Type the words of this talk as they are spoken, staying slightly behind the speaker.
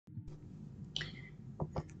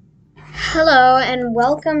Hello and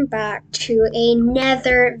welcome back to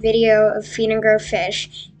another video of Feed and Grow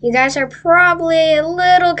Fish. You guys are probably a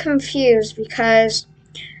little confused because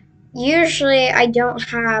usually I don't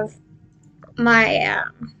have my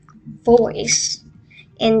voice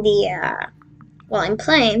in the while I'm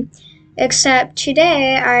playing, except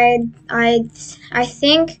today I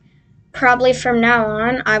think probably from now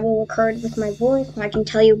on I will record with my voice. I can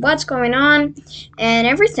tell you what's going on and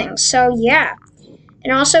everything. So yeah.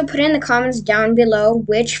 And also put in the comments down below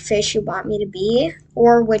which fish you want me to be,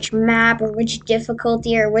 or which map, or which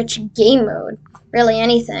difficulty, or which game mode. Really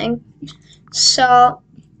anything. So,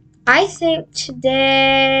 I think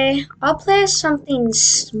today I'll play something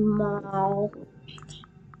small.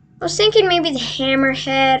 I was thinking maybe the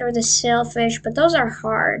hammerhead or the sailfish, but those are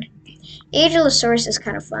hard. Ankylosaurus is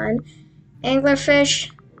kind of fun. Anglerfish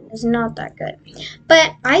is not that good.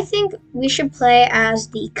 But I think we should play as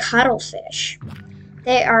the cuttlefish.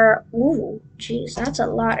 They are, ooh, geez, that's a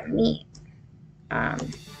lot of meat. I'd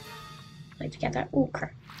like to get that. Ooh,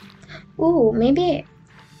 crap. Ooh, maybe,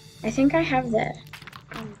 I think I have the,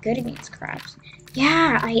 I'm good against crabs.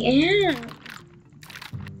 Yeah, I am.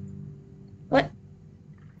 What?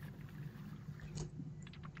 A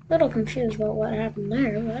little confused about what happened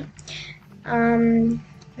there, but, I don't,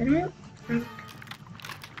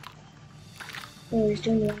 oh, he's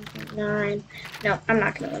doing 1.9. No, I'm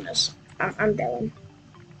not gonna win this. I'm done.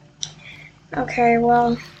 Okay,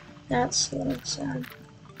 well, that's a little sad.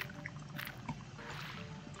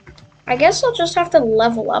 I guess I'll just have to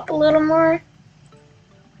level up a little more.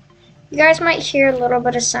 You guys might hear a little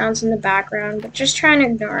bit of sounds in the background, but just try and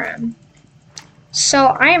ignore them. So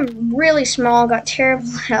I am really small, got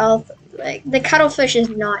terrible health. Like, the cuttlefish is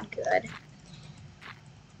not good.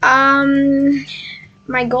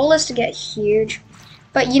 My goal is to get huge.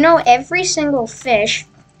 But you know, every single fish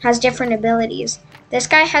has different abilities. This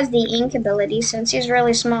guy has the ink ability. Since he's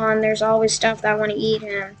really small and there's always stuff that want to eat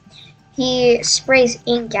him, he sprays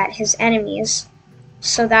ink at his enemies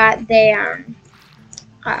so that they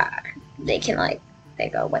can, like, they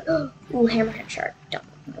go with, ooh, hammerhead shark. Don't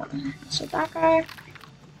want to mess with that guy.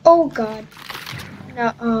 Oh god.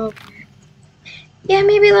 No. Oh. Yeah,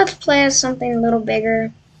 maybe let's play as something a little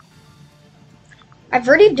bigger. I've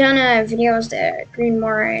already done a video as the green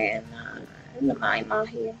moray and the mahi.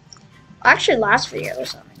 Actually, last video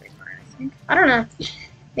was on the green moray, I think. I don't know.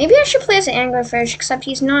 Maybe I should play as an anglerfish, except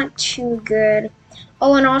he's not too good.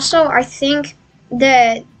 Oh, and also, I think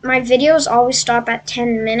that my videos always stop at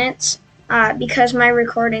 10 minutes because my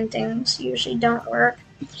recording things usually don't work.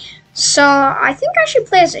 So, I think I should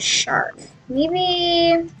play as a shark.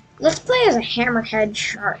 Maybe, let's play as a hammerhead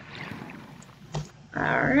shark.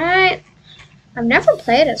 Alright. I've never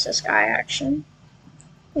played as this guy, actually.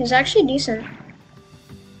 He's actually decently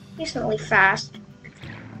fast.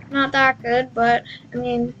 Not that good, but, I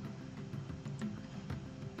mean,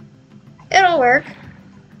 it'll work.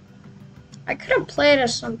 I could have played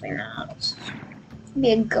as something else.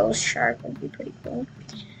 Maybe a ghost shark would be pretty cool.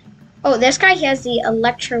 Oh, this guy has the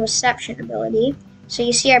electroreception ability. So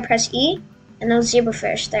you see I press E, and those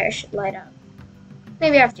zebrafish there should light up.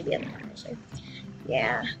 Maybe I have to be a little closer.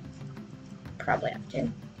 Yeah. Probably have to.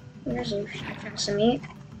 There's a chance of meat.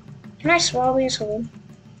 Can I swallow these whole?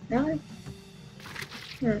 No?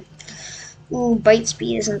 Ooh, bite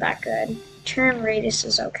speed isn't that good. Turn radius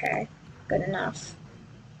is okay. Good enough.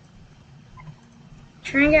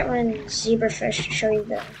 Try and get one of these zebrafish to show you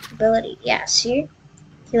the ability. Yeah, see?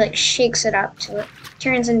 He like shakes it up till it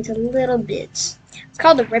turns into little bits. It's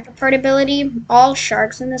called the rip apart ability. All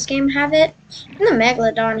sharks in this game have it. And the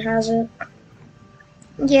megalodon has it.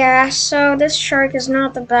 Yeah, so this shark is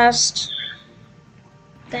not the best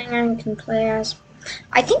thing I can play as.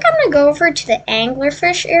 I think I'm gonna go over to the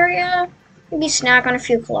anglerfish area. Maybe snack on a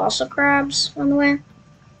few colossal crabs on the way.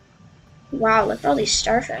 Wow, look at all these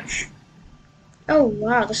starfish. Oh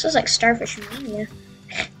wow, this is like Starfish Mania.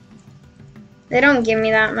 They don't give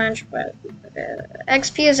me that much, but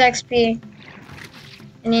XP is XP.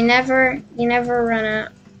 And you never run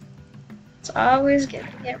out. It's always gonna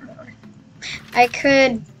get more. I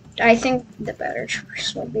think the better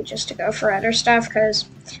choice would be just to go for other stuff, because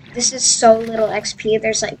this is so little XP,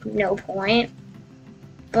 there's like no point.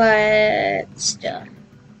 But still.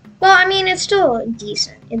 Well, I mean, it's still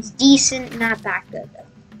decent. It's decent, not that good, though.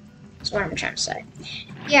 That's what I'm trying to say.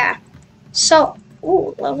 Yeah. So,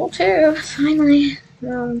 ooh, level 2, finally.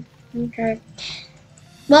 Okay.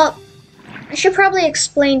 Well, I should probably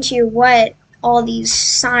explain to you what all these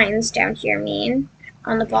signs down here mean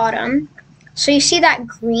on the bottom. So you see that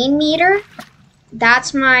green meter?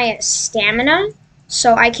 That's my stamina.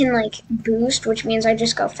 so I can like boost, which means I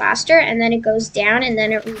just go faster, and then it goes down and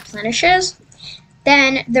then it replenishes.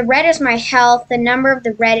 Then the red is my health. The number of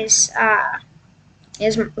the red is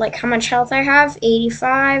like how much health I have,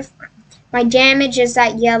 85. My damage is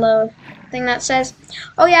that yellow thing that says.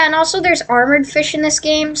 Oh yeah, and also there's armored fish in this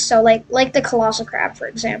game, so like the colossal crab, for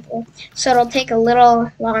example. So it'll take a little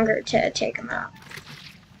longer to take them out.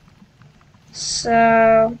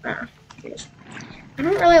 So, I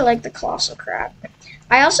don't really like the colossal crab.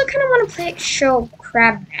 I also kind of want to play show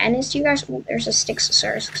Crab Madness to you guys. Ooh, there's a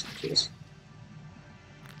Styxosaurus. Excuse.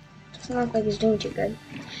 Doesn't look like he's doing too good.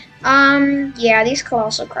 Yeah, these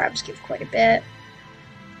colossal crabs give quite a bit.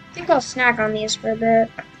 I think I'll snack on these for a bit.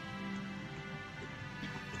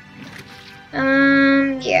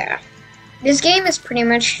 Yeah. This game is pretty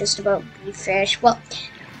much just about big fish. Well,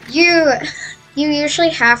 you usually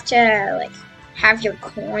have to like have your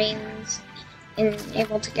coins and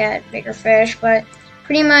able to get bigger fish, but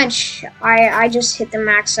pretty much I just hit the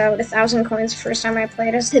max out with 1,000 coins the first time I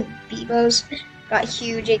played as the Bebos. Got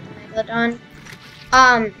huge, ate the Megalodon.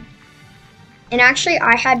 And actually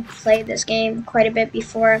I had played this game quite a bit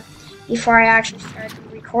before I actually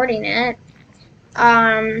started recording it.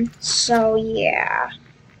 So yeah.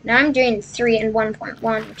 Now I'm doing 3 and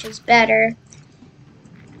 1.1, which is better.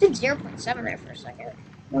 I did 0.7 there for a second.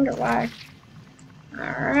 Wonder why.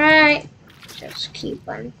 Alright. Just keep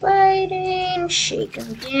on biting, shake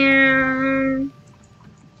him down.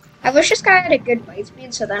 I wish this guy had a good bite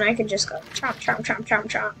speed so then I could just go chomp, chomp, chomp, chomp,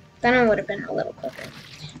 chomp. Then it would have been a little quicker.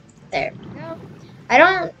 There we go. I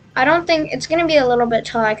don't think it's gonna be a little bit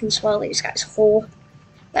till I can swallow these guys whole.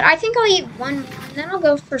 But I think I'll eat one more and then I'll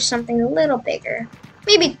go for something a little bigger.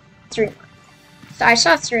 Maybe 3 more. So I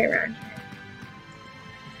saw 3 around here.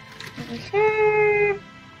 Okay.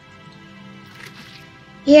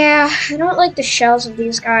 Yeah, I don't like the shells of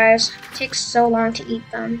these guys. It takes so long to eat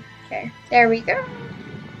them. Okay, there we go.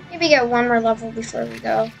 Maybe get one more level before we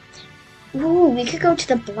go. Ooh, we could go to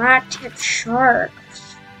the black-tip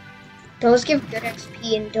sharks. Those give good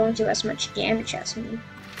XP and don't do as much damage as me.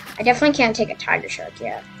 I definitely can't take a tiger shark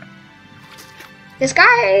yet. This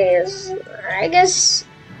guy is, I guess,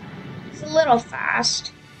 it's a little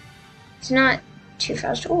fast. It's not too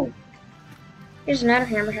fast. Oh, here's another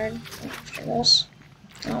hammerhead. After this,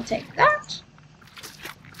 I'll take that.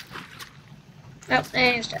 Oh,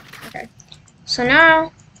 and he's dead. Okay. So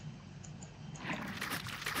now,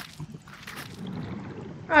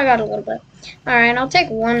 oh, I got a little bit. Alright, I'll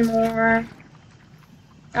take one more.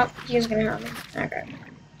 Oh, he's gonna help me. Okay.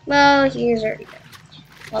 Well, he's already dead.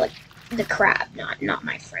 Well, the crab, not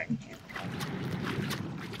my friend.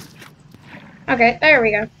 Okay, there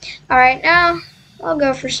we go. Alright, now I'll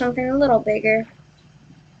go for something a little bigger.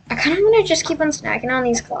 I kind of want to just keep on snacking on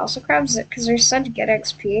these colossal crabs because they're such good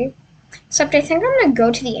XP. Except I think I'm going to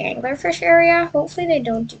go to the anglerfish area. Hopefully they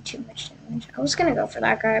don't do too much damage. I was going to go for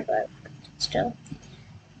that guy, but still.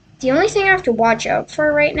 The only thing I have to watch out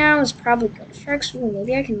for right now is probably ghost sharks. Ooh,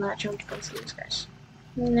 maybe I can latch on to both of these guys.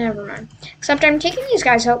 Never mind. Except I'm taking these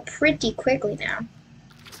guys out pretty quickly now.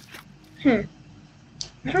 I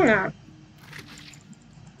don't know.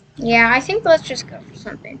 Yeah, I think let's just go for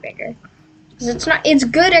something bigger. Because it's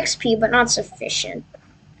good XP, but not sufficient.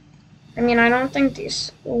 I mean, I don't think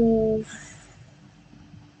these... Ooh,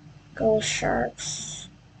 ghost sharks.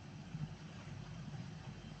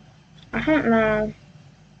 I don't know.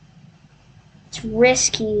 It's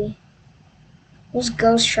risky. Those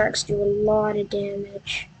ghost sharks do a lot of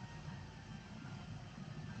damage.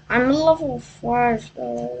 I'm level 5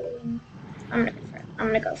 though. I'm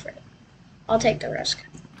gonna go for it. I'll take the risk.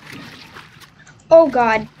 Oh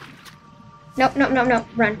god. Nope, nope, nope, nope.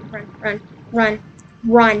 Run.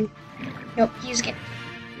 Nope, he's gonna.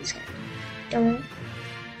 Don't.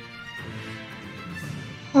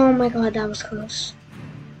 Oh my god, that was close.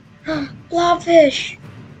 Blobfish!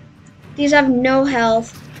 These have no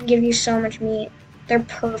health and give you so much meat. They're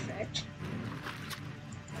perfect.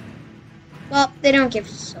 Well, they don't give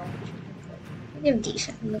so much meat, but they give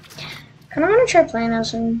decent meat. Kinda wanna try playing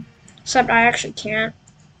as him. Except I actually can't.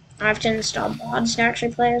 I have to install mods to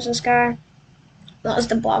actually play as this guy. That was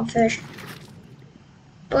the blobfish.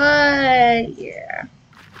 But yeah.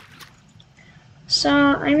 So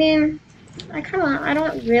I mean, I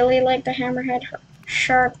don't really like the hammerhead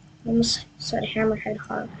shark. I almost said hammerhead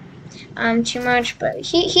harp. Too much, but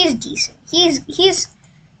he's decent. He's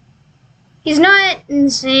not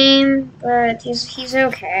insane, but he's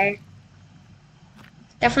okay.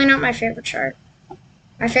 Definitely not my favorite shark.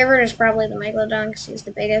 My favorite is probably the Megalodon because he's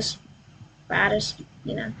the biggest, baddest,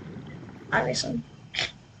 you know, obviously.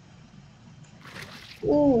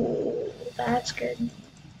 Ooh, that's good.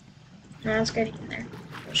 No, let's get in there.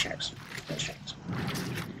 Go sharks. Go sharks.